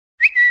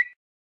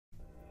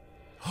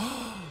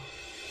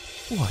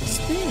What's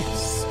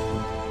this?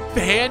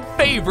 Fan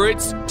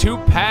favorites,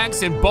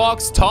 2-packs and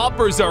box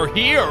toppers are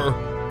here.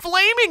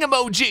 Flaming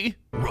emoji.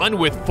 Run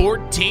with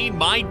 14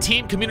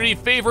 myTeam community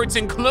favorites,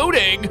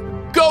 including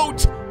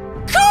Goat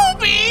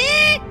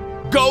Kobe,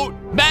 Goat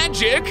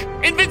Magic,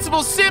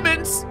 Invincible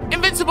Simmons,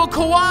 Invincible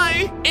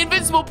Kawhi,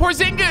 Invincible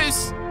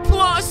Porzingis,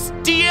 plus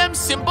DM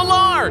Simple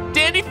R,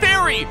 Danny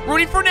Ferry,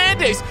 Rudy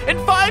Fernandez, and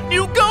 5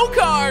 new Go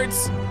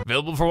cards.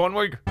 Available for 1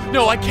 week.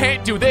 No, I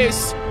can't do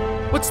this.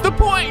 What's the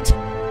point?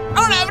 I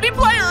don't have any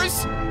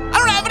players. I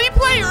don't have any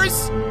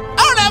players. I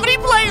don't have any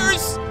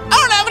players. I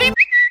don't have any.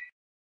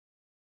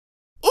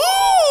 Ooh!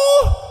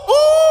 Ooh!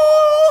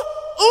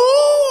 Ooh!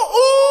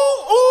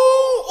 Ooh!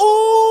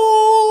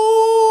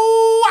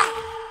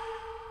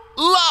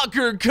 Ooh!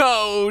 Locker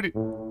code.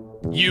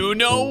 You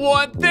know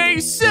what they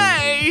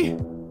say.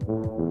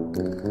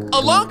 A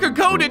locker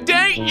code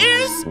today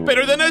is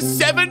better than a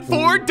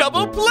 7-4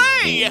 double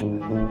play.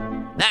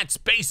 That's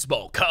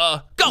baseball,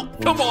 cuh. Go,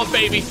 come on,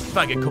 baby. If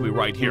I get Kobe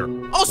right here,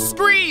 I'll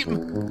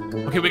scream.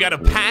 Okay, we got a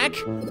pack.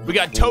 We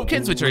got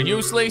tokens, which are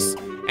useless,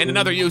 and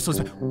another useless.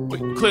 We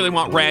clearly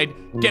want red.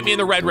 Get me in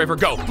the red river,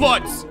 go.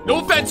 Bloods, no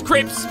offense,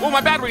 Crips. Oh, my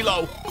battery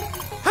low.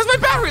 How's my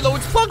battery low?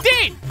 It's plugged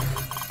in.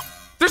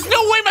 There's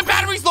no way my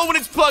battery's low when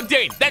it's plugged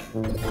in.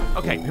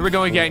 Okay, here we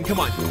go again. Come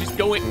on, just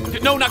go in.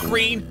 No, not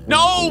green.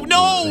 No,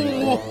 no.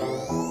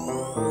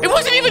 It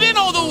wasn't even in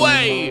all the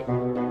way.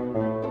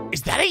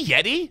 Is that a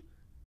Yeti?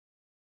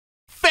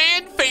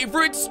 Fan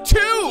favorites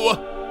 2.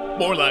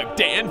 More like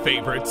Dan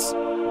favorites.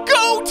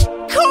 Goat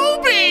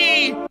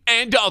Kobe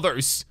and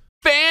others.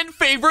 Fan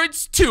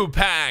favorites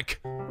 2-pack.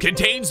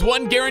 Contains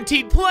 1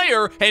 guaranteed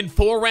player and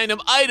 4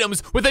 random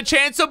items with a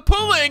chance of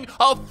pulling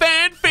a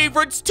fan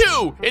favorites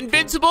 2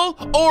 invincible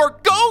or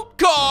GOAT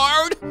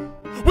card.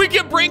 We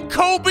can bring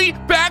Kobe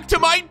back to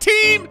my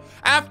team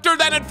after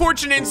that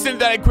unfortunate incident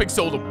that I quick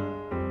sold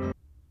him.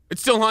 It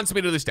still haunts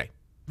me to this day.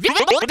 We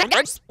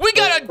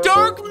got a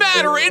dark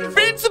matter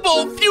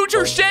invincible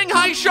future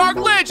Shanghai Shark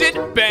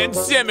legend, Ben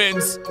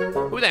Simmons.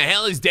 Who the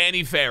hell is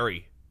Danny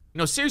Ferry?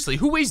 No, seriously,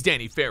 who is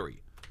Danny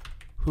Ferry?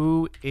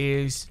 Who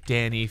is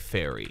Danny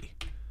Ferry?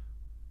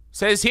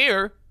 Says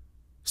here,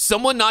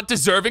 someone not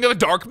deserving of a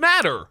dark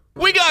matter.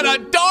 We got a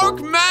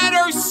dark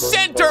matter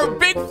center,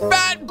 big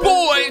fat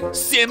boy,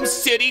 Sim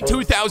City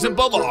 2000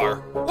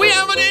 Balar. We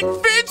have an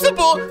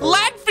invincible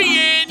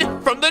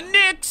Latvian from the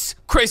Knicks,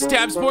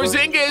 Kristaps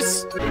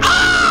Porzingis.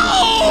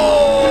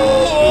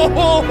 Oh!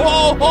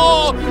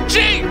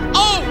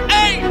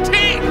 G-O-A-T,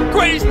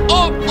 greatest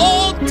of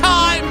all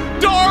time,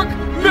 dark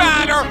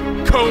matter,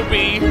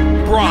 Kobe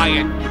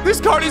Bryant.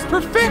 This card is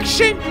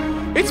perfection.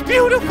 It's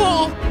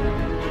beautiful.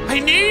 I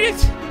need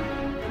it.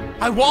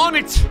 I want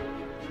it.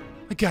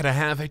 I gotta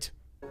have it.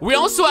 We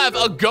also have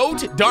a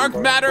GOAT Dark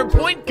Matter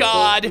point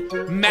guard,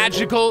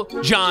 Magical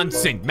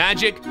Johnson.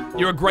 Magic,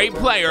 you're a great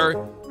player,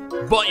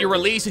 but your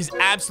release is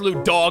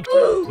absolute dog.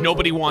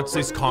 Nobody wants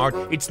this card.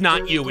 It's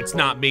not you, it's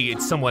not me,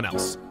 it's someone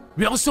else.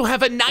 We also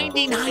have a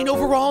 99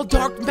 overall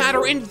Dark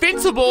Matter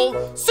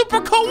Invincible,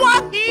 Super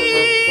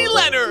Kawhi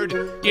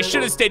Leonard. You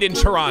should have stayed in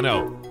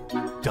Toronto,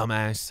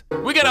 dumbass.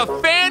 We got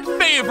a fan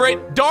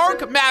favorite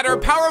Dark Matter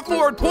Power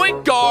Forward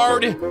point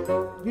guard,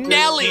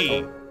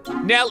 Nelly.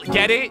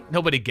 Get it?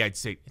 Nobody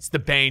gets it. It's the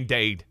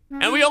Band-Aid.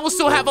 And we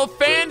also have a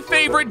fan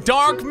favorite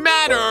Dark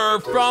Matter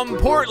from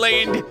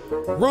Portland,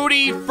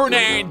 Rudy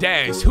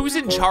Fernandez. Who's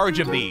in charge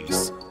of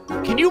these?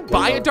 Can you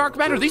buy a Dark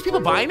Matter? Are these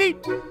people buying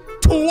it?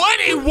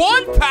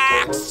 21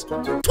 packs!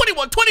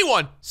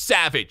 21,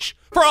 savage.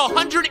 For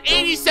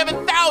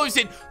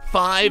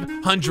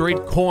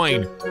 187,500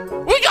 coin.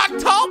 We got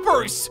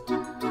toppers!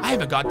 I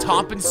haven't got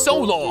top in so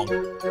long.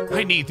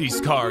 I need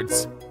these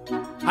cards.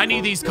 I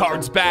need these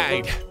cards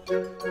bad.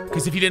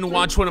 Because if you didn't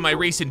watch one of my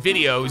recent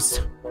videos,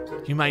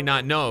 you might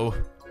not know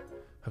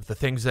of the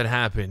things that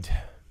happened.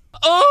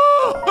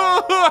 Oh,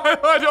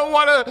 I don't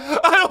want to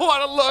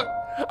look.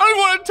 I don't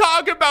want to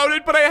talk about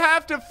it, but I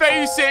have to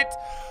face it.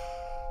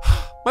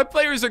 My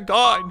players are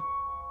gone.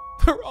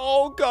 They're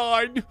all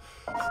gone.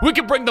 We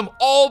can bring them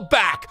all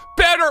back.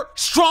 Better,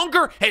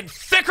 stronger, and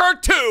thicker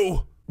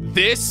too.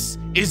 This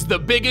is the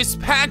biggest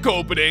pack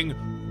opening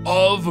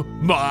of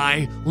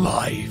my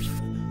life.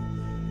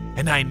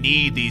 And I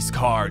need these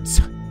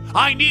cards.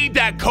 I need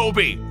that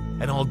Kobe,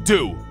 and I'll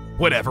do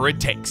whatever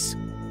it takes.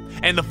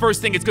 And the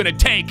first thing it's gonna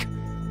take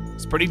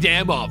is pretty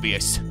damn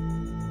obvious.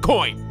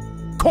 Coin.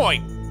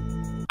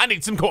 I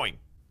need some coin.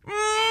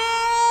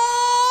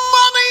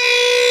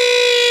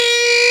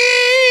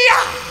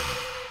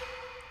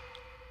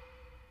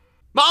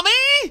 Mommy?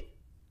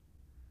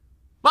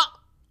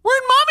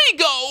 Where'd Mommy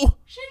go?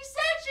 She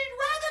said she'd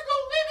rather go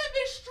live in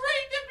the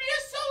street than be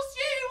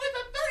associated with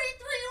a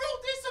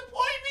 33-year-old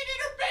disappointment in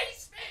her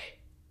basement.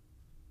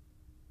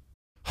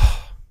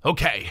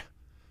 Okay,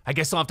 I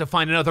guess I'll have to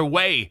find another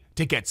way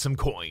to get some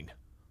coin.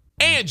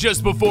 And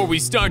just before we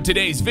start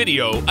today's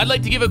video, I'd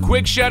like to give a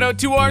quick shout out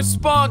to our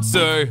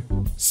sponsor,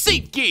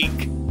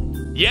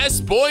 SeatGeek.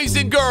 Yes, boys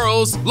and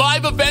girls,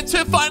 live events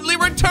have finally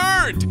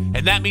returned,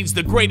 and that means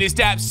the greatest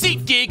app,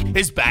 SeatGeek,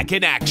 is back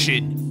in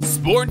action.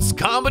 Sports,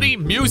 comedy,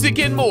 music,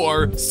 and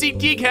more,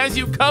 SeatGeek has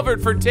you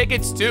covered for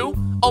tickets to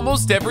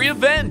almost every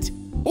event.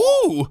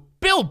 Ooh,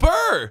 Bill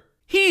Burr,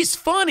 he's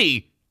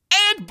funny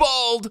and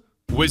bald.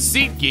 With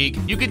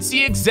SeatGeek, you can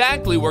see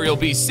exactly where you'll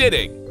be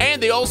sitting,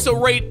 and they also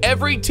rate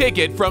every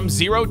ticket from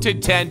 0 to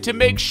 10 to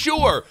make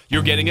sure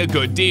you're getting a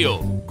good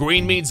deal.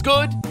 Green means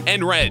good,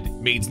 and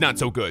red means not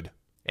so good.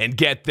 And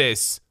get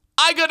this,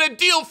 I got a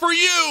deal for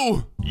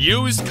you!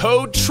 Use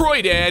code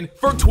Troydan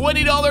for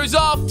 $20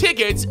 off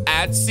tickets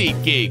at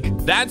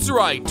SeatGeek. That's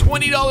right,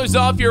 $20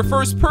 off your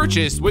first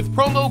purchase with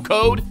promo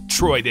code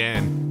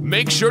Troydan.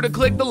 Make sure to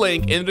click the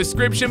link in the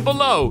description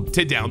below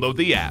to download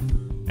the app.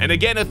 And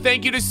again, a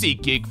thank you to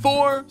SeatGeek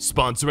for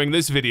sponsoring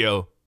this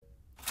video.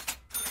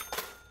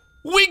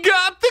 We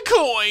got the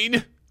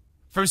coin!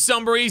 For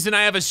some reason,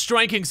 I have a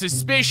striking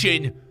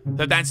suspicion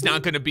that that's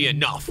not gonna be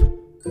enough.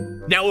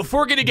 Now, if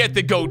we're gonna get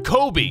the GOAT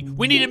Kobe,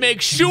 we need to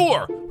make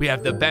sure we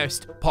have the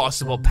best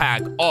possible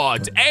pack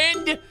odds.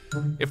 And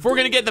if we're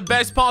gonna get the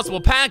best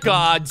possible pack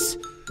odds,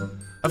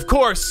 of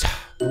course,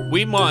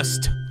 we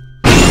must.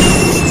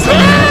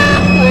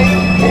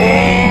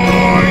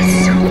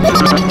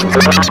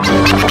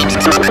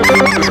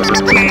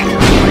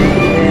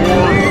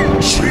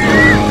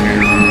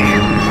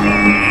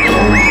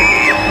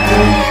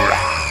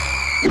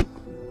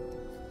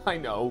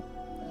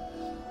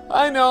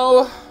 I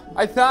know.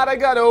 I thought I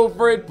got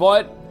over it,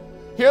 but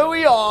here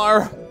we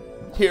are.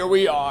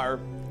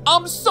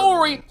 I'm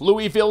sorry,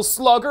 Louisville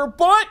Slugger,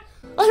 but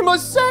I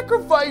must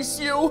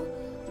sacrifice you.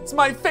 It's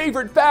my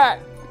favorite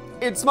bat.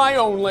 It's my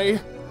only.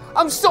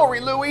 I'm sorry,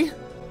 Louie.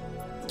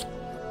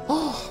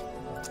 Oh,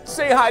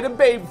 say hi to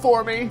Babe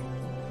for me.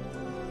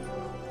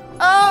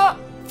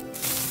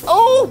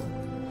 Oh,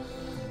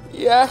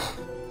 yeah,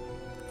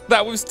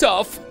 that was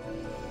tough.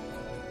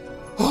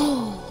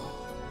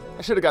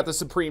 I should have got the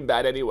Supreme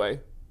bat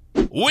anyway.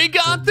 We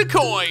got the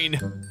coin.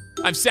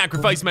 I've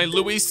sacrificed my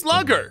Louis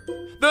Slugger.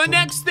 The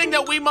next thing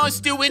that we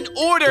must do in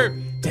order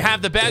to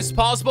have the best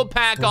possible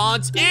pack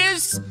odds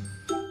is,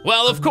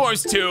 well, of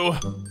course, to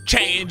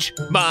change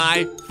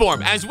my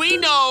form. As we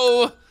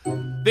know,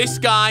 this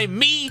guy,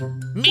 me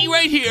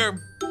right here,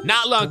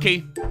 not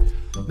lucky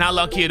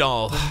at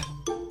all.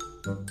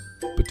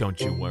 But don't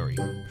you worry.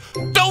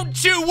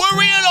 Don't you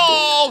worry at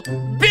all!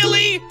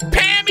 Billy,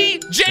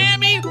 Pammy,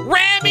 Jammy,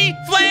 Rammy,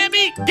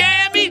 Flammy,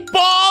 Gammy,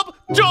 Bob,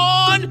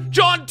 John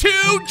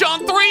 2,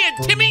 John 3,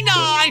 and Timmy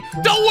 9.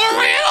 Don't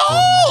worry at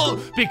all!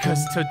 Because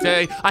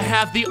today I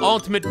have the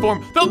ultimate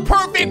form, the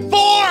perfect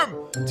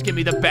form to give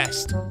me the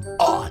best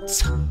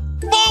odds.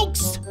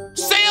 Folks,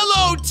 say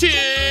hello to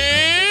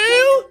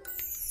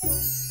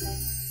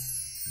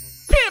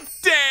Pimp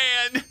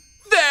Dan.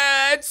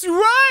 That's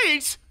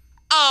right.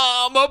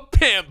 I'm a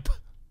pimp.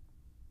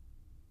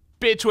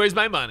 Bitch, where's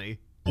my money?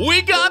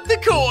 We got the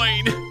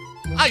coin.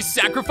 I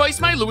sacrificed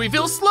my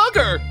Louisville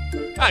Slugger.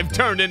 I've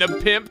turned into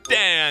Pimp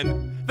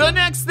Dan. The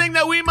next thing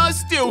that we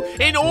must do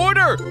in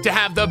order to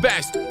have the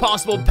best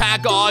possible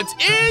pack odds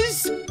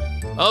is,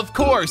 of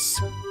course,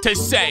 to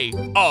say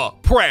a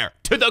prayer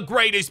to the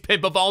greatest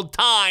pimp of all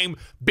time,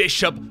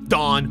 Bishop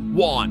Don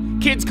Juan.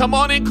 Kids, come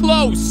on in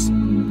close.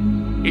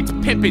 It's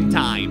pimpin'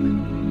 time.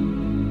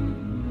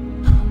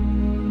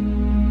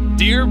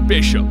 Dear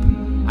Bishop,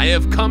 I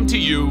have come to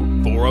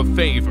you for a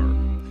favor.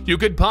 You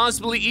could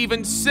possibly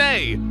even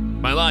say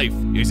my life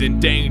is in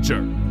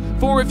danger.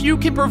 For if you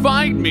can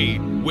provide me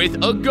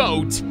with a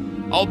goat,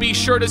 I'll be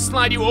sure to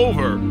slide you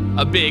over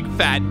a big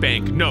fat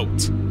bank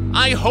note.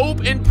 I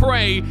hope and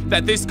pray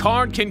that this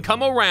card can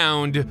come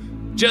around,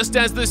 just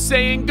as the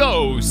saying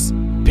goes,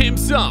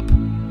 pimps up,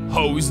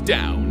 hoes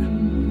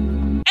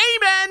down.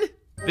 Amen!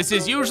 This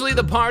is usually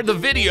the part of the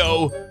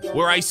video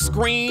where I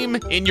scream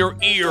in your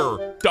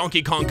ear,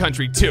 Donkey Kong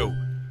Country 2.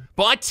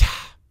 But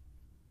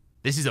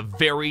this is a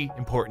very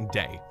important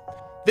day.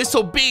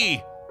 This'll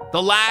be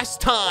the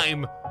last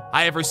time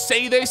I ever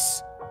say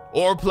this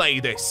or play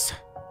this.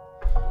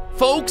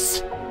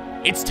 Folks,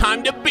 it's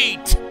time to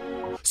beat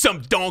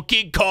some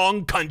Donkey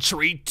Kong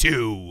Country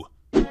 2.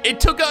 It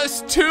took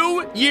us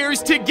 2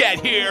 years to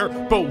get here,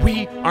 but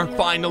we are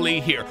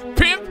finally here.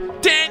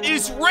 Pimp Dan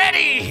is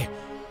ready.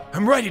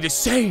 I'm ready to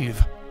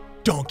save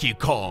Donkey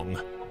Kong.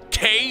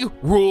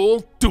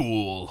 K-Rool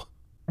Duel.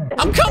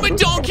 I'm coming,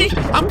 Donkey!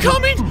 I'm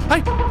coming!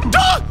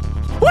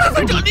 What have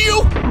I done to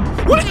you?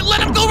 What have you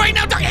let him go right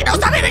now, Donkey? No,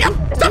 stop hitting him!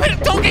 Stop hitting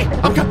him, Donkey!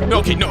 I'm coming. No,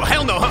 okay, no,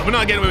 hell no. We're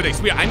not getting away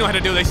with this. I know how to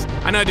do this.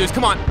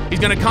 Come on. He's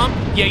gonna come.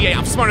 Yeah,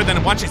 I'm smarter than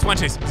him. Watch this.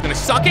 He's gonna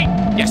suck it.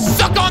 Yeah,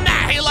 suck on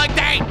that! You like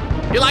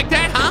that? You like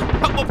that, huh?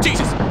 Oh,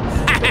 Jesus.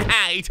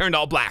 He turned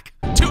all black.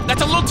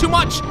 That's a little too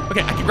much.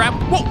 Okay, I can grab.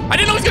 Whoa, I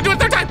didn't know he was gonna do it a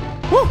third time.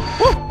 Whoa.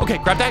 Okay,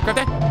 grab that.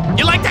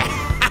 You like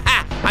that?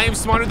 I am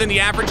smarter than the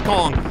average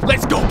Kong.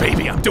 Let's go,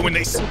 baby. I'm doing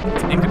this.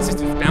 It's an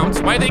inconsistent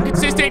bounce. Why are they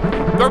inconsistent?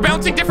 They're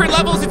bouncing different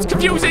levels. It's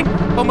confusing.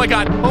 Oh my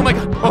God.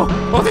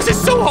 Oh, this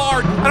is so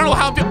hard. I don't know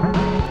how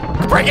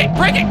to. Break it.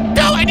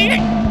 No, I need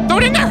it. Throw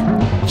it in there.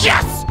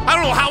 Yes. I don't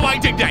don't know how I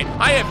did that.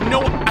 I have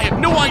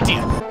no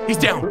idea. He's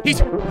down.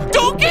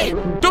 Donkey!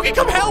 Donkey,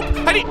 come help!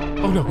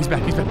 Oh no, he's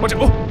back. Watch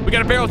out. Oh, we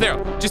got a barrel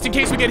there, just in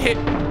case we get hit.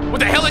 What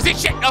the hell is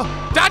this shit? Oh,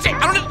 dodge it!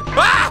 I don't know.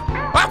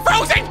 Ah! I'm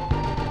frozen!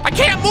 I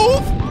can't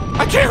move!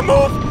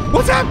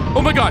 What's that?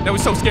 Oh my god, that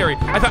was so scary.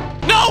 I thought,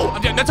 no!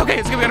 I'm dead. That's okay.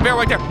 We got a barrel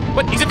right there.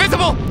 But he's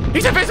invisible!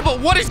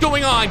 What is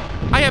going on?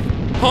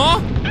 Huh?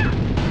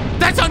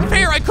 That's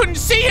unfair. I couldn't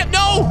see him.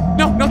 No,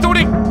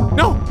 Tony.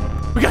 No.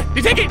 We got it.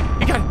 You take it.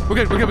 You got it. We're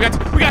good.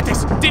 We got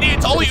this. Diddy,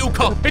 it's all you,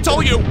 It's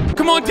all you.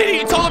 Come on, Diddy.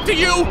 It's all up to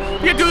you.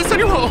 You gotta do this on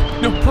your own.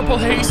 No, purple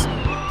haze.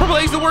 Purple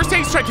haze, the worst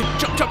haze. Try to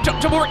jump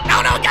over.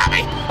 Oh, no, it got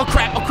me. Oh,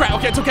 crap.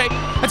 Okay, it's okay.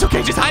 That's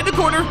okay. Just hide in the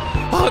corner.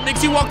 Oh, it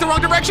makes you walk the wrong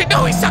direction.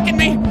 No, he's sucking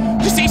me.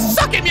 He's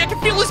sucking me. I can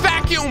feel his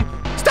vacuum.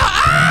 Stop.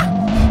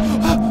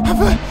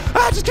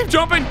 Just keep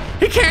jumping.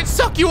 He can't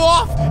suck you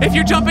off. If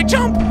you're jumping,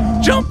 jump.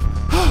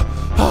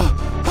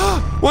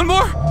 One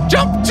more.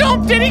 Jump,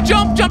 Diddy,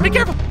 jump. Be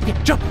careful. Okay,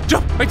 jump.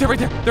 Right there.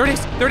 There it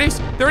is. Throw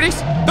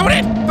it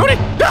in.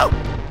 No.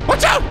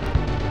 Watch out.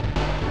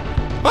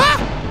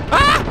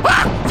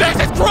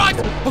 Jesus Christ.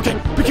 Okay,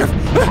 be careful.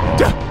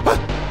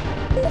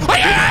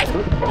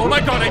 Oh my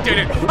god, I did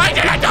it.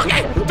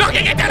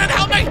 Donkey, get down and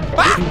help me.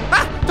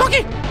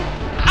 Donkey.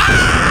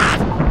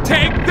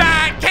 Take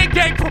that, King.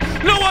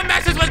 No one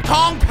messes with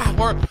Kong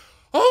power.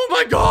 Oh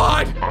my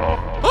god.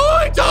 Oh,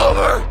 it's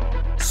over.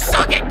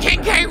 Suck it,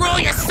 King K. Rool,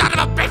 you son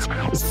of a bitch!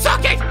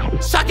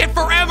 Suck it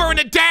forever and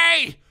a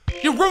day!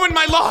 You ruined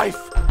my life!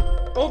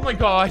 Oh my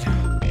god.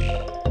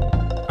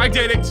 I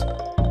did it.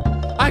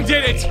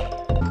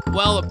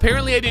 Well,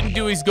 apparently I didn't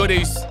do as good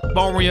as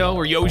Mario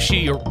or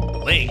Yoshi or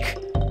Link.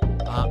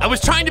 I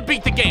was trying to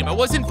beat the game. I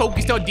wasn't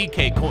focused on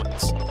DK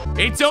coins.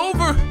 It's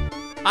over.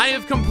 I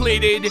have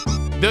completed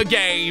the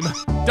game.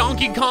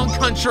 Donkey Kong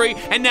Country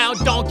and now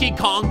Donkey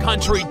Kong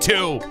Country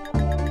 2.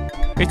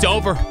 It's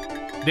over.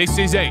 This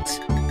is it.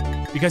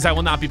 Because I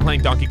will not be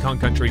playing Donkey Kong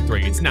Country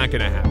 3. It's not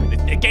gonna happen.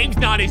 The game's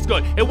not as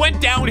good. It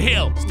went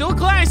downhill. Still a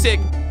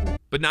classic,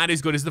 but not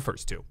as good as the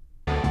first two.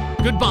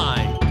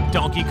 Goodbye,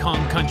 Donkey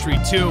Kong Country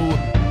 2.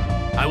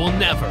 I will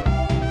never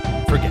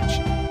forget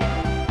you.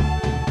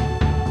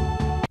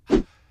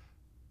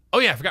 Oh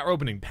yeah, I forgot we're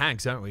opening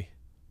packs, aren't we?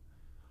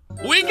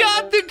 We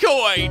got the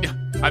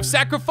coin! I've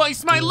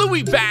sacrificed my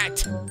Louis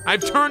bat.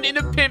 I've turned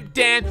into Pimp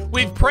Dan.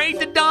 We've prayed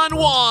to Don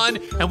Juan,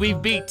 and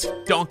we've beat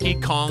Donkey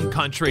Kong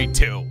Country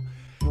 2.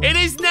 It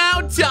is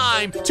now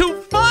time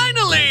to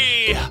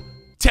finally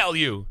tell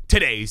you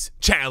today's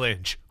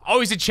challenge.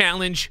 Always a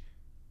challenge.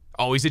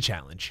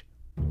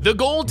 The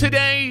goal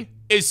today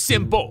is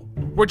simple.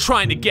 We're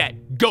trying to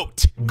get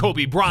GOAT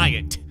Kobe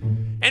Bryant.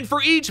 And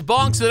for each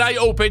box that I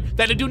open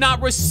that I do not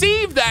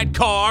receive that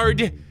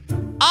card,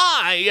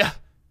 I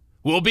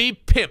will be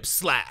pimp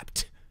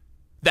slapped.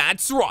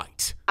 That's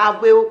right. I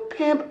will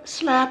pimp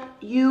slap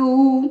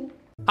you.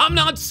 I'm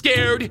not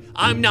scared,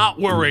 I'm not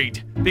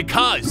worried,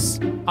 because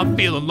I'm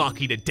feeling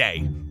lucky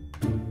today.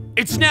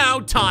 It's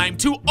now time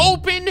to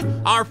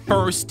open our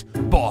first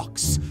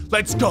box.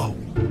 Let's go.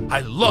 I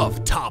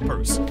love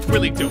toppers,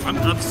 really do.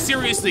 I'm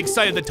seriously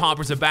excited the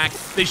toppers are back.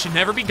 They should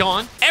never be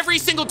gone. Every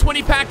single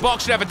 20-pack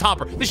box should have a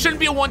topper. This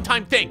shouldn't be a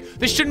one-time thing.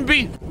 This shouldn't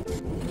be,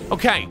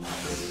 okay.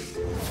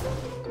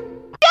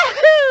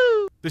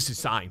 Yahoo! This is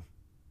sign.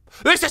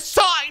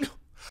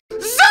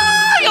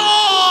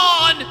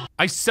 Zion!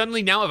 I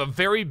suddenly now have a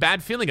very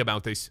bad feeling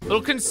about this. A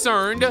little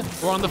concerned.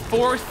 We're on the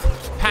 4th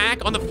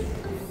pack. On the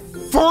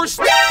first.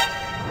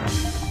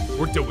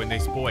 We're doing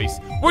this, boys.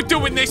 We're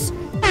doing this.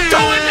 Pimp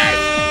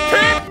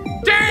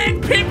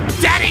Dan! Pimp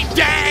Daddy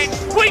Dan!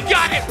 We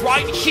got it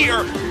right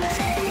here.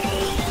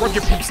 Rub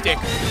your pimp stick.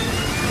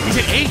 Is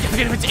it 8? I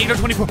forget if it's 8 or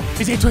 24.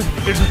 Is it 8 or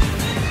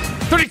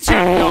 32?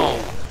 No.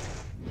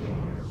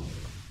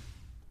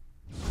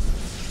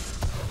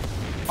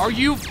 Are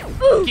you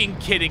fucking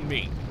kidding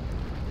me?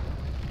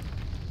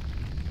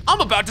 I'm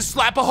about to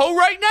slap a hoe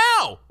right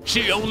now.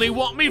 She only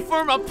want me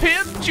for my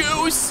pimp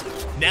juice.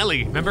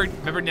 Nelly,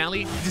 remember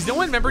Nelly? Does no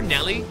one remember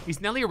Nelly? Is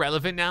Nelly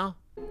irrelevant now?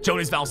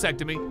 Jonah's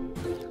vasectomy.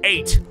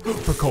 8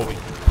 for Kobe.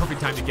 Perfect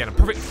time to get him.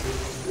 Perfect.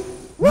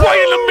 Right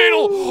in the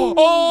middle.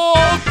 Oh,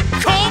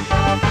 come.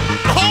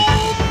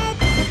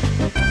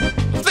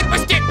 Flick my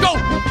stick, go.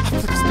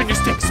 Spin your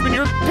stick, spin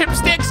your pimp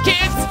sticks,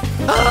 kids.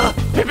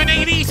 Pimpin'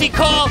 ain't easy,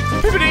 call.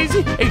 Pimpin' easy.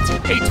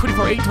 8,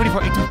 24, 8,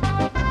 24, 8,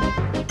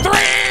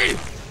 3!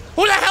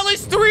 Who the hell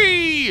is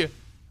 3?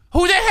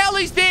 Who the hell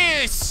is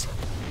this?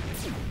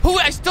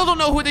 I still don't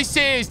know who this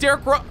is.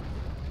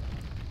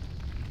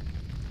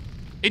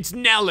 It's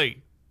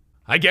Nelly.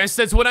 I guess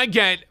that's what I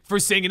get for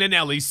singing a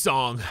Nelly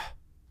song.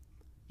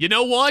 You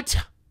know what?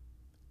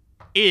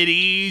 It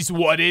is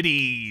what it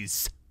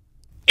is.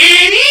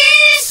 It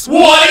is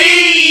what it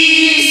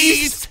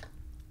is.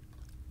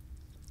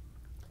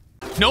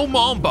 No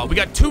Mamba. We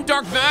got 2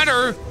 Dark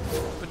Matter,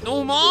 but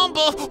no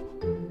Mamba.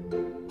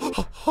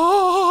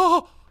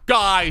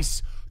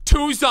 Guys,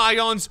 2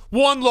 Zions,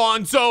 1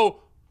 Lonzo.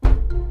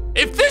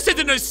 If this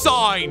isn't a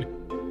sign,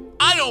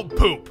 I don't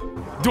poop.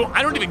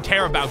 I don't even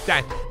care about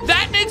that.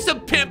 That makes a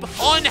pimp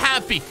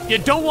unhappy. You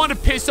don't want to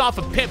piss off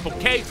a pimp,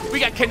 okay? We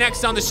got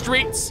connects on the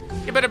streets.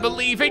 You better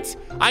believe it.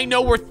 I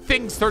know where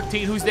things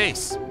 13. Who's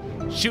this?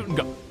 Shoot and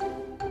go.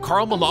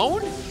 Karl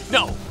Malone?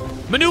 No.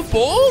 Manu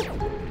Bull?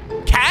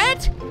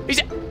 Cat? Is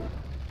it?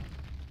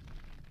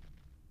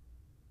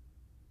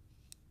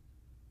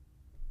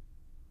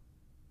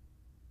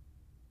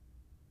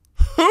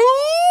 Who?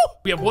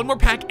 We have one more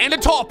pack and a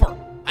topper.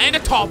 And a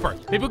topper.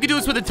 Maybe we can do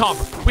this with a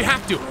topper. We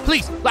have to.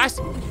 Please, last.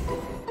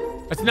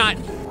 That's not.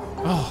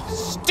 Oh,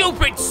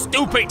 stupid,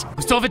 stupid.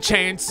 We still have a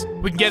chance.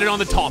 We can get it on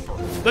the topper.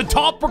 The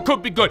topper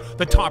could be good.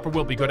 The topper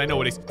will be good. I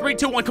know it is. 3,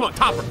 2, 1. Come on,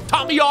 topper.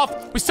 Top me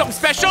off with something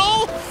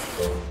special.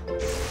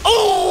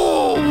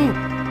 Oh,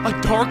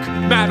 a dark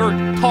matter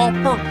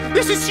topper.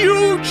 This is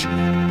huge.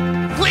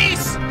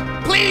 Please,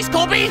 please,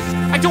 Colby.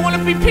 I don't want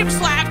to be pimp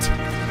slapped.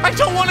 I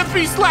don't want to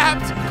be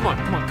slapped. Come on,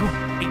 come on, come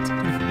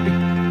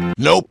on. 8.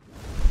 Nope.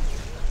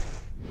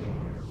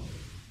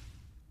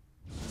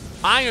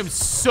 I am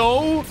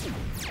so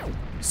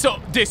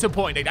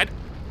disappointed.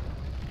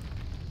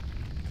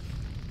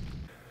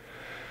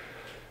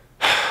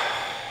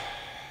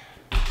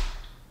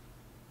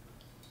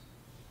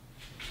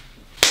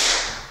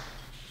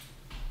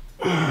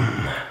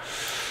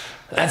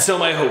 That's how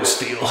my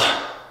hosts feel.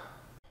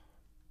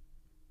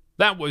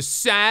 That was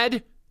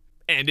sad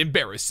and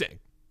embarrassing.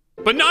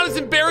 But not as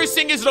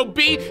embarrassing as it'll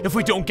be if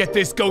we don't get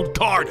this goat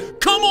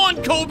card. Come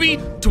on, Kobe.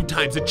 2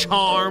 times a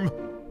charm.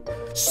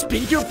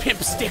 Spin your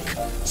pimp stick.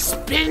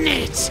 Spin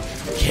it.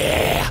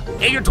 Yeah.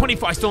 8 or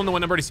 25. I still don't know what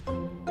number it is.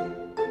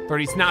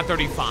 30. It's not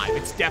 35.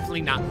 It's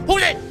definitely not. Who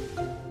is it?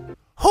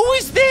 Who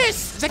is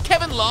this? Is that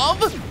Kevin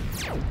Love?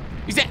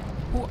 Is that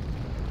who?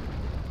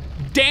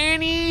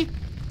 Danny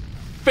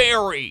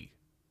Ferry.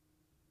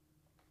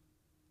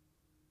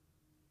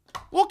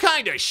 What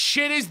kind of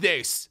shit is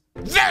this?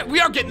 That we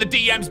are getting the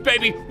DMs,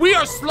 baby. We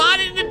are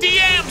sliding in the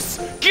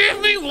DMs.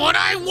 Give me what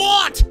I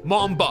want.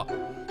 Mamba,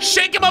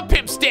 shake him a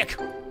pimp stick.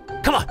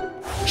 Come on,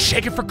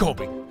 shake it for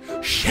Kobe.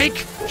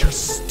 Shake your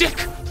stick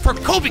for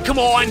Kobe. Come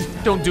on.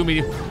 Don't do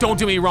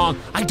me wrong.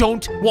 I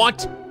don't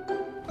want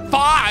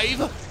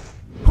 5.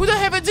 Who the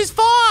heavens is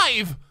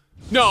 5?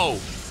 No.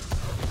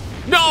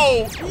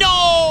 No,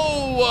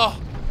 no.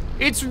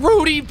 It's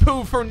Rudy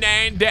Poo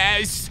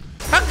Fernandez.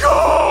 A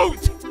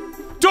goat.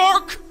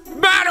 Dark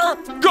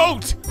matter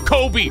goat.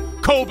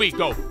 Kobe,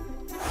 go.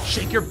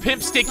 Shake your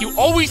pimp stick. You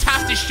always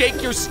have to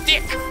shake your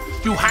stick.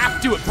 You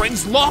have to. It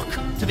brings luck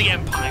to the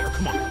empire.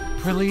 Come on.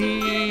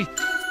 Really?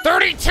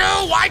 32?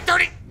 Why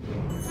 30?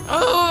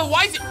 Oh,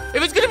 why is it?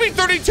 If it's gonna be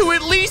 32,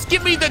 at least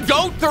give me the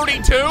GOAT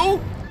 32.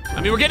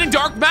 I mean, we're getting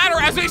dark matter,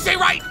 as they say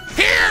right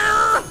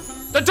here.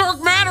 The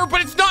dark matter,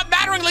 but it's not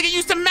mattering like it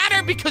used to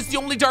matter because the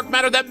only dark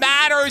matter that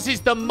matters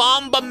is the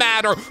Mamba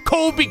matter.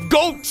 Kobe,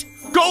 GOAT.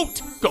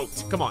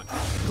 Come on,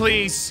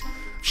 please.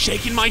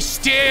 Shaking my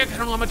stick. I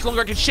don't know how much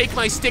longer I can shake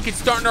my stick. It's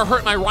starting to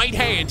hurt my right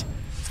hand.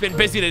 It's been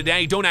busy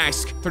today. Don't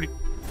ask. 30.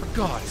 For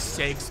God's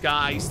sakes,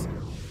 guys.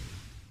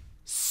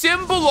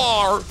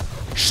 Symbolar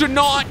should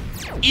not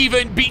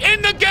even be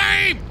in the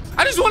game.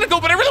 I just want to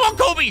go, but I really want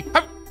Kobe.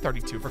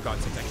 32, for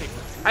God's sake, I can't.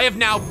 I have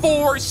now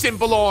 4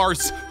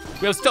 Symbolars.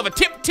 We'll still have a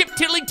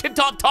tiddly tip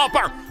top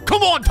topper.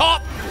 Come on,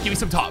 top. Give me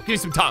some top.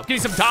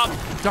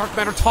 Dark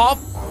matter top.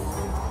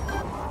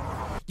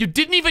 You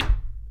didn't even.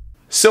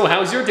 So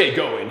how's your day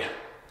going?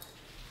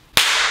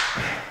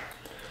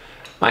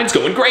 Mine's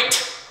going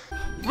great.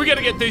 We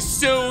gotta get this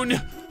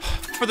soon.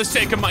 For the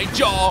sake of my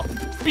jaw.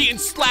 Being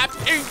slapped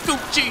ain't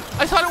Gucci.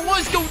 I thought it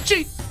was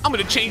Gucci. I'm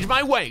gonna change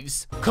my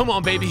ways. Come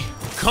on, baby.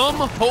 Come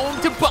home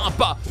to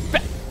Papa.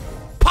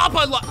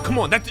 Come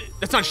on,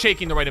 that's not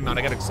shaking the right amount.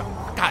 I gotta,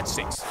 for God's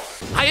sakes.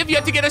 I have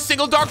yet to get a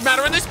single dark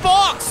matter in this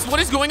box. What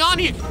is going on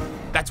here?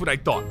 That's what I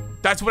thought.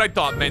 That's what I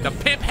thought, man. The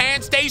pimp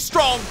hand stays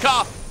strong,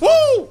 ka.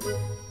 Woo!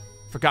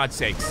 For God's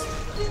sakes.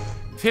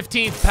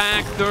 15th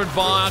pack, 3rd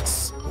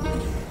box.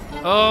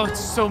 Oh, it's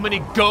so many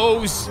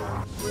goes.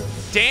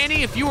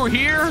 Danny, if you were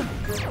here,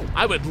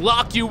 I would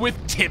lock you with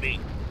Timmy.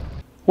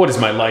 What has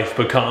my life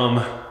become?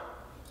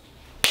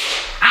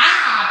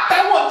 Ah,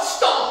 that one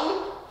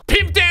stung.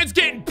 Pimp Dan's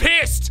getting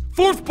pissed.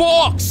 4th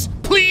box,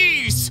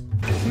 please.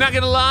 I'm not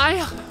gonna lie,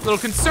 a little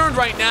concerned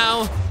right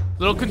now. A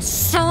little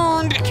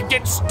concerned. I keep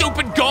getting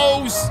stupid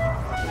goes.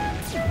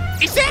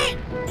 Is that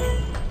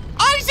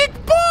Isaac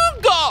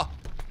Bonga?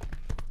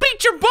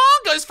 Beat your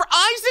bongas for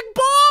Isaac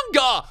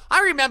Bonga.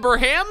 I remember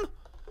him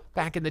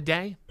back in the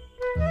day.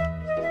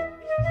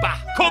 Bah,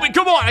 Kobe,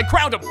 come on, I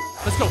crowned him.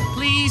 Let's go,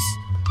 please,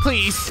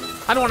 please.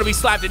 I don't want to be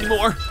slapped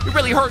anymore. It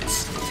really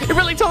hurts. It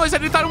really told us I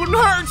thought it wouldn't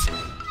hurt.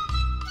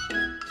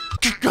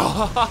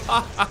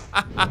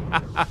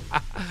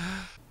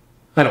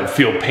 I don't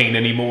feel pain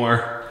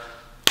anymore.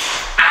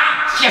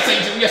 Ah, yes I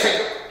do, yes I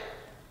do.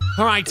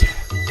 All right,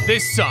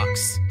 this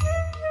sucks.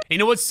 You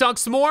know what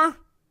sucks more?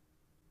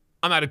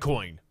 I'm out of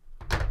coin.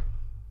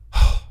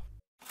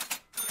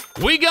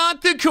 We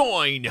got the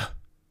coin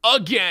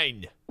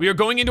again. We are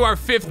going into our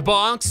 5th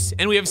box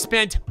and we have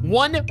spent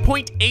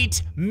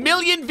 1.8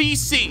 million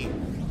VC.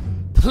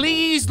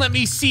 Please let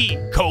me see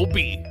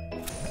Kobe.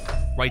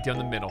 Right down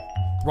the middle.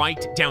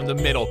 Right down the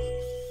middle.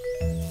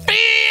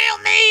 Feel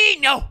me!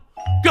 No!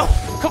 Go!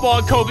 Come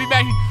on, Kobe,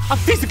 man. I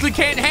physically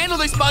can't handle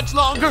this much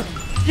longer.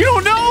 You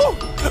don't know?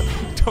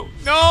 Don't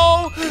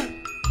know.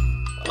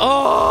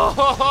 Oh!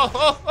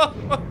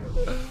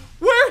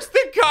 Where's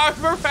the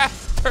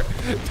carburetor?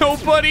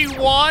 Nobody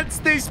wants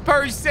this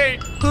person.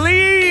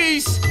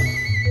 Please!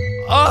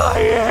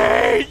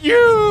 I hate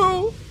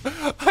you!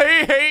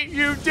 I hate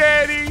you,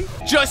 Daddy!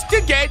 Just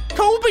to get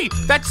Kobe!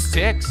 That's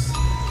 6.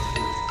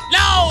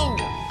 No!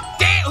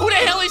 Damn, who the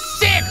hell is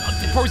sick?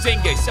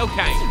 Porzingis,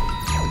 okay.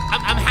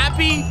 I'm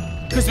happy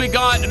because we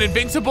got an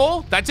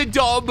invincible. That's a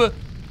dub.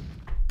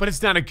 But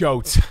it's not a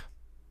goat.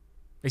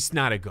 It's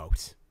not a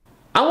goat.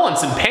 I want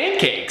some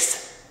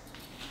pancakes.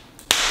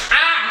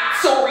 Ah,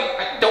 sorry,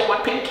 I don't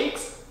want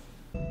pancakes.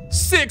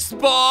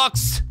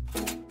 $6.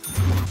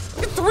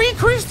 3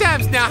 Chris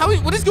tabs now.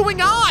 What is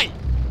going on?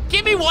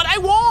 Give me what I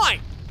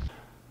want.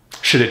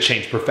 Should have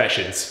changed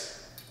professions.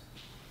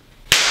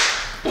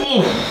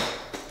 Ooh,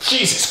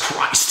 Jesus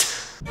Christ.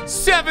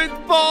 $7.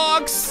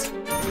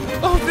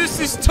 Oh, this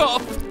is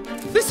tough.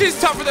 This is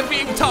tougher than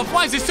being tough.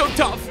 Why is this so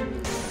tough?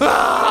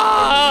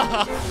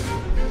 Ah!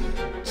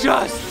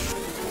 Just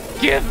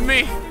give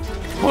me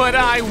what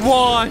I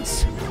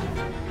want.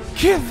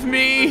 Give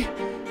me.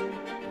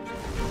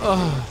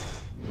 Oh.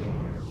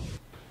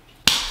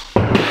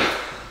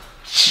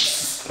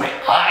 Jesus, my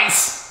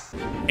eyes.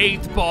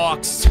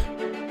 $8.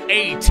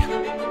 8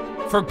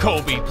 for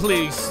Kobe,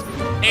 please.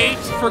 8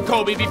 for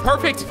Kobe. Be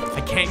perfect.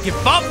 I can't give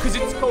up because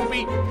it's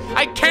Kobe.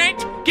 I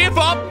can't give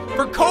up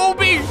for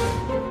Kobe.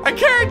 I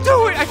can't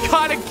do it. I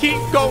gotta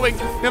keep going,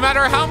 no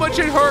matter how much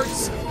it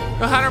hurts.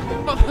 No matter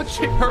how much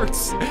it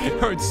hurts. It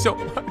hurts so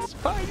much.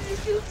 Why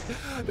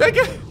did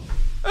you do?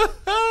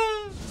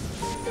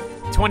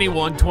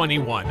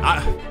 21-21.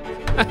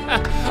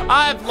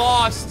 I've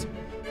lost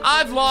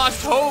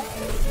hope.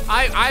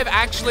 I've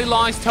actually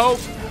lost hope.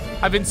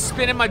 I've been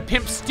spinning my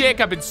pimp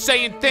stick. I've been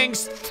saying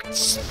things.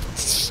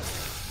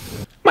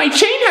 My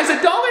chain has a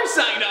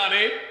 $sign on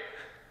it.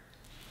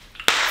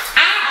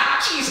 Ah,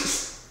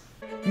 Jesus.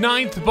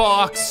 9th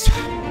box.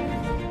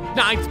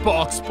 9th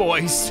box,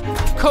 boys.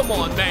 Come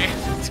on, man.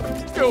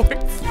 Do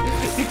it.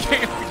 You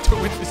can't be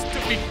doing this to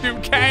me,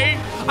 okay?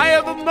 I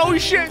have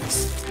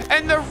emotions,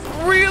 and they're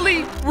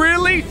really,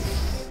 really,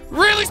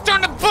 really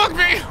starting to bug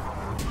me.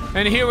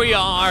 And here we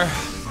are,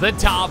 the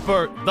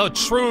topper, the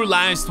true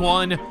last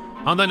one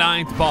on the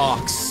 9th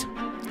box.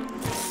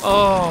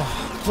 Oh,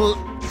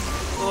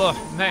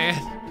 man.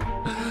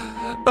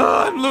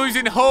 Oh, I'm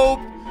losing hope.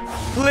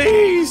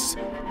 Please,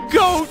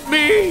 goat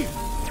me.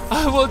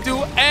 I will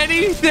do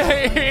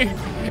anything,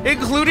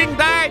 including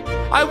that.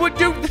 I would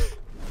do.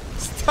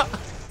 Stop.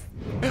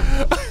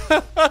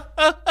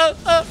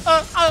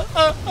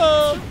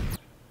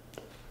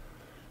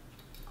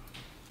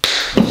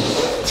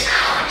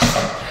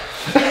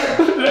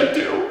 What did I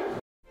do?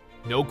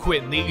 No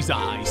quit in these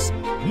eyes.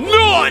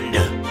 None!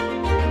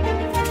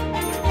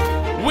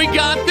 We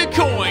got the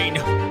coin.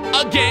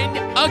 Again.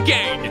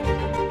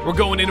 We're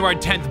going into our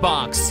 10th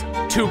box.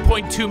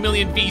 2.2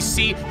 million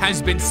VC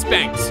has been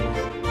spent.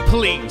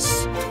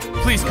 Please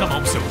come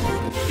home soon.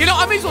 You know,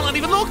 I may as well not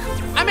even look.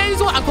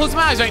 I'm closing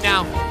my eyes right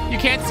now. You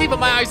can't see, but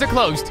my eyes are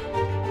closed.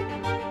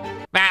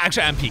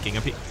 Actually, I'm peeking.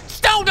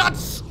 Stone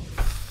nuts!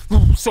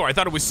 Sorry, I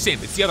thought it was Sim.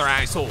 It's the other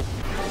asshole.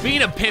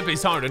 Being a pimp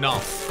is hard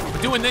enough.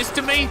 But doing this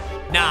to me?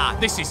 Nah,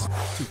 this is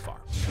too far.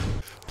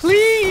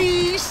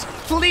 Please!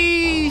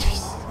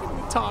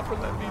 Topper,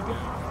 let me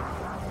down.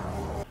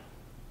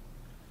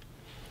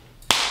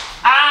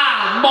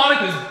 Ah,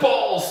 Monica's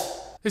balls.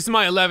 This is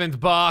my 11th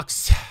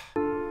box.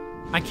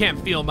 I can't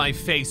feel my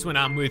face when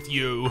I'm with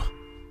you.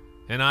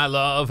 And I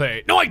love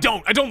it. No, I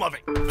don't. I don't love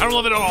it. I don't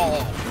love it at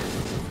all.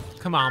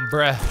 Come on,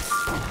 bruh.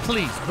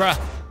 Please, bruh.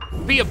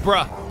 Be a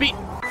bruh.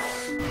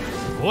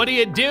 What do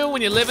you do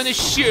when you live in a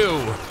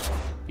shoe?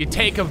 You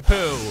take a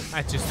poo.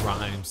 That just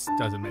rhymes.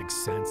 Doesn't make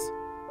sense.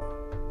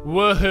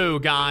 Woohoo,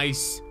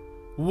 guys.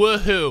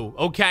 Woohoo,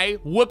 okay?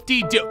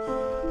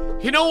 Whoop-de-doo.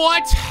 You know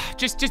what?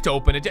 Just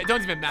open it. It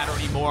doesn't even matter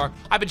anymore.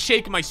 I've been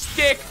shaking my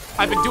stick.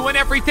 I've been doing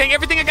everything I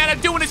gotta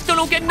do, and I still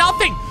don't get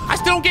nothing. I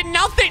still don't get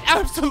nothing.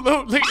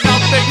 Absolutely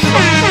nothing.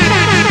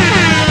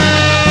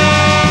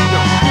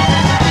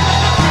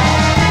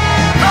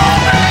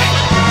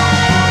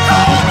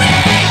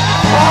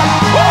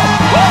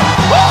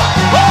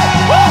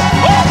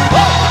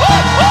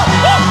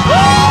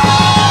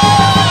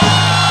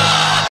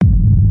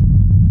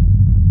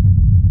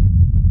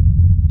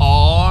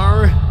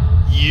 Are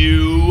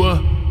you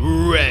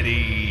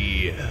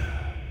ready?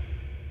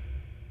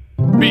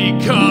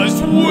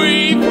 Because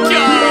we've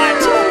got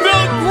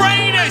the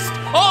greatest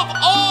of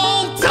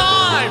all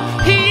time.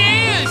 He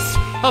is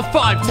a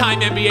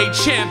 5-time NBA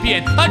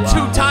champion, a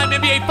 2-time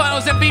NBA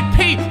Finals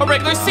MVP, a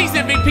regular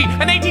season MVP,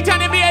 an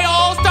 18-time NBA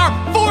All-Star,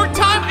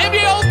 4-time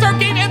NBA All-Star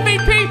Game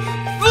MVP,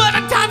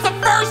 11 times the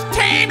first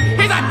team.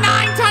 He's a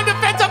 9-time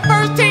defensive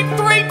first team,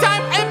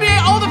 3-time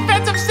NBA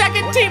All-Defensive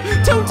second team,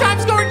 2-time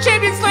scoring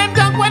champion, slam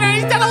dunk winner.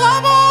 He's done a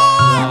lot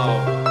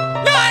more.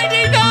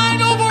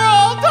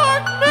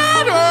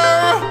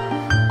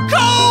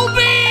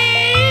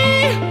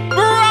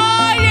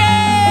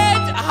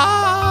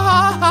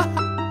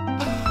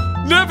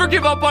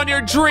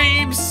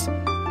 dreams.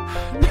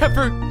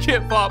 Never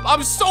give up.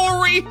 I'm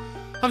sorry.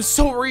 I'm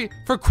sorry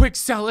for quick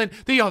selling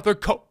the other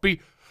Kobe,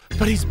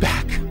 but he's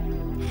back.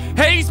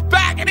 He's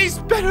back and he's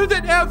better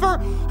than ever.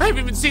 I haven't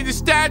even seen the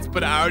stats,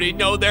 but I already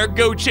know they're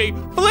Gucci.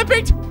 Flip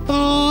it,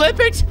 flip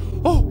it.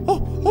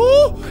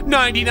 Oh,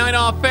 99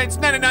 offense,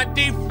 99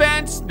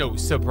 defense. No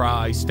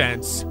surprise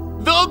fence.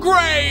 The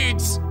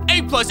grades.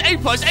 A plus, A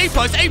plus, A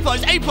plus, A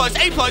plus, A plus,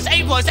 A plus,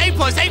 A plus, A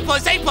plus, A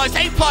plus, A plus,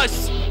 A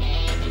plus.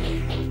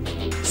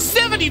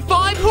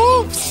 75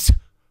 hoofs.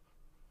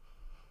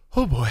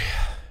 Oh boy.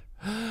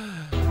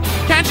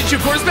 Catch and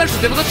shoot, quarter special,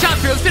 difficult shot,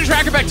 fields, finisher,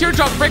 acrobat,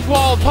 teardrop, brick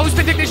wall, post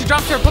pin technician,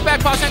 drop stare, put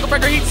back, boss, ankle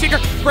breaker, heat seeker,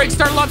 break,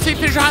 start, lob, safe,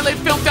 finisher, highlight,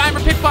 film,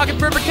 dimer, pickpocket,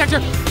 bird protector,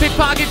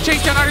 pickpocket,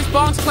 chase down artist,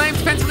 bongs,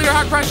 claims, pencil leader,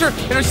 hard pressure,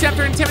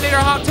 interceptor,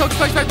 intimidator, hawk, toad,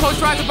 spice, back,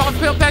 post, rise, ball,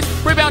 field, pass,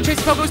 rebound, chase,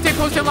 pogo, stay,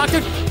 post, and locked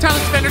in,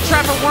 talent, defender,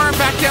 trapper, worm,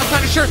 back down,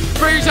 punisher,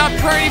 breeders up,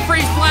 prairie,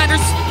 freeze,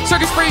 blanders,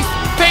 circus freeze,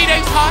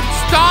 paydays, hot,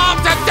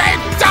 stop,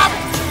 stop,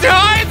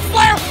 dive,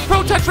 flare,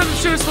 pro touch from the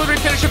shooter, slithering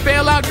finisher,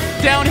 bailout,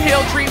 downhill,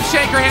 dream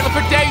shaker, handle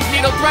for days,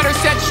 needle, threader,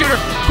 set shooter,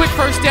 quick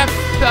first step,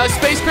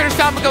 space critter,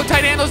 stop and go,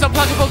 tight handles,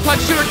 unpluggable, clutch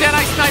shooter, dead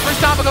eye, sniper,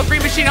 stop and go,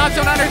 green machine, hot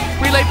zone under,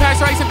 relay,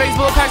 passer, ice,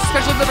 invasible, pass,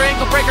 special delivery,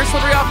 ankle breaker,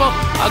 slippery elbow,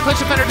 clutch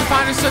defender,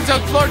 definer, sun's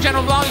out, floor,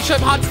 general, long, shut,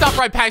 hot stop,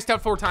 right, passed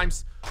out 4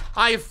 times.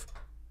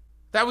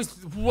 That was,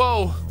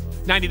 whoa,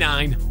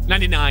 99,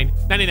 99,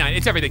 99,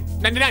 it's everything,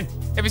 99,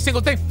 every single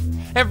thing.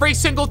 Every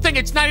single thing,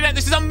 it's 99.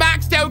 This is a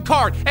maxed out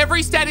card.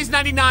 Every stat is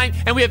 99,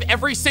 and we have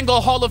every single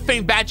Hall of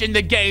Fame badge in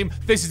the game.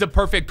 This is a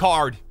perfect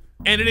card.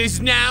 And it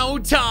is now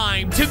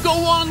time to go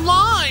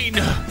online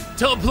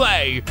to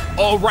play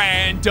a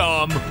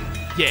random.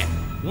 Yeah,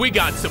 we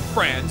got some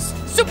friends.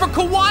 Super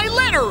Kawhi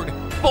Leonard,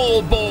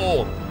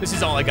 Bull. This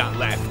is all I got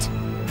left.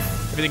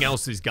 Everything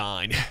else is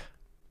gone. I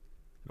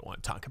don't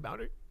want to talk about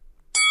it.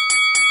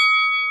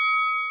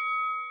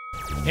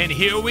 And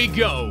here we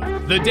go,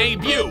 the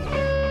debut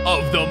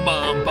of the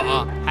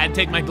Mamba. Had to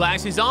take my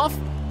glasses off.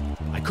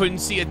 I couldn't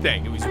see a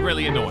thing. It was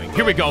really annoying.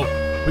 Here we go.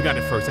 We got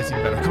it first. That's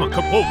even better. Come on,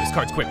 come. Whoa, this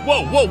card's quick.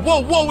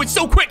 Whoa. It's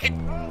so quick.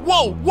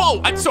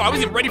 Whoa. I wasn't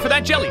even ready for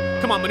that jelly.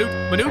 Come on,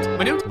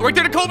 Manute. Right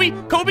there to Kobe.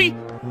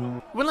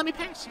 Wouldn't let me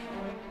pass.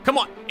 Come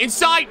on,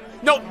 inside.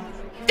 No,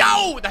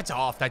 that's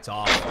off.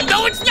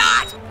 No, it's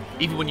not.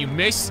 Even when you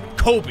miss,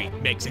 Kobe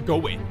makes it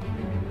go in.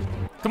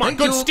 Come on,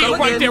 good steal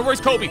right there. Where's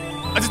Kobe?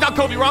 That's not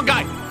Kobe. Wrong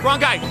guy.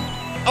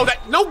 Oh,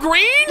 that, no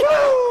green?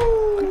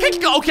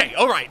 Okay,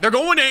 all right. They're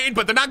going in,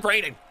 but they're not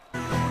grading.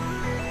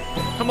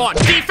 Come on,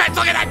 defense,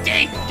 look at that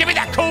D. Give me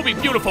that Kobe,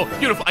 beautiful.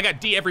 I got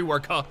D everywhere,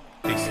 huh?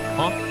 Oh,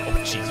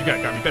 jeez, you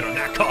gotta guard me better than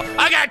that, huh?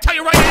 I gotta tell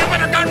you right now, you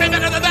better guard me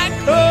better than that.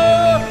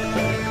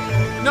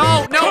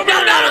 No, Kobe,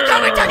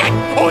 take it.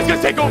 Oh, he's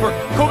gonna take over.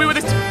 Kobe with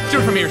this,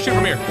 shoot from here.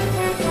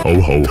 Ho,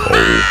 ho, ho.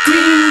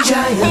 Green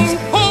Giants.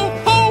 Ho.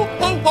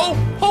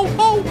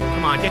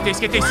 Come on, get this,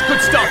 good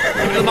stuff.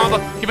 Give it to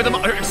the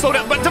Mamba, slow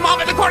down, but the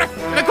Mamba in the corner.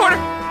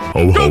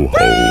 Ho, ho,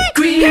 ho.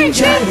 Green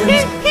Giants.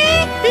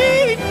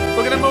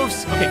 Look at the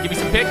moves. Okay, give me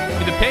some pick. Give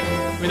me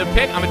the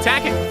pick. I'm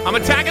attacking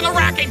the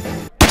racking. 2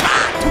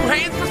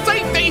 hands for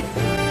safety.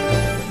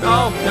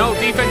 No,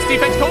 defense,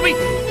 Kobe.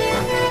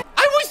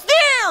 I was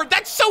there.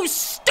 That's so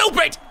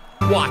stupid.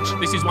 Watch,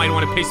 this is why you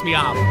don't want to piss me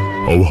off.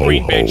 Ho, ho,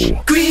 Green ho.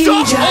 bitch. Green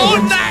Stop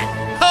Giants. on that.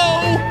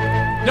 Ho.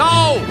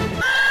 No.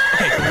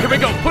 Okay, here we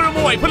go. Put him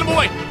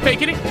away.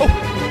 Faking it. Oh.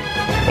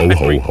 Ho,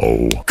 ho,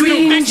 ho.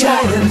 Green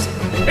Giants.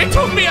 It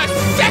took me a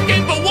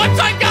second, but once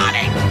I got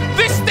it,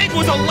 this thing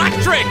was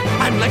electric.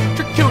 I'm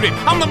electrocuted.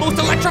 I'm the most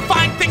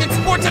electrifying thing in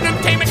sports and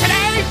entertainment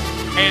today.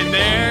 And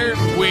there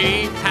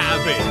we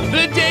have it.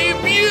 The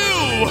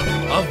debut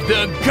of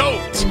the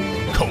GOAT,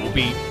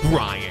 Kobe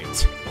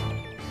Bryant.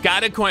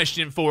 Got a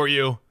question for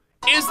you.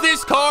 Is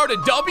this card a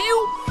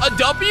W,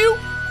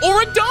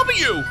 or a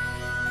W?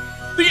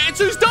 The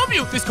answer is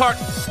W. This card,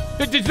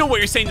 there's no way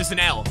you're saying this is an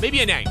L. Maybe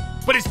an A,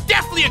 but it's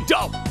definitely a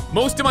dub.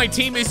 Most of my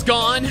team is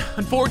gone,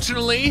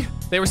 unfortunately.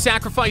 They were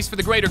sacrificed for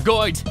the greater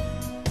good.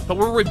 But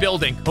we're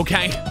rebuilding,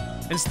 okay?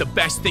 And it's the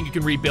best thing you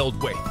can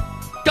rebuild with.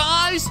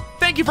 Guys,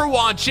 thank you for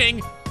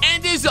watching.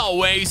 And as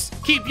always,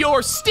 keep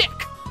your stick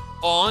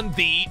on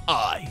the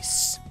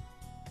ice.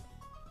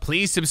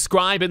 Please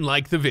subscribe and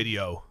like the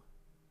video.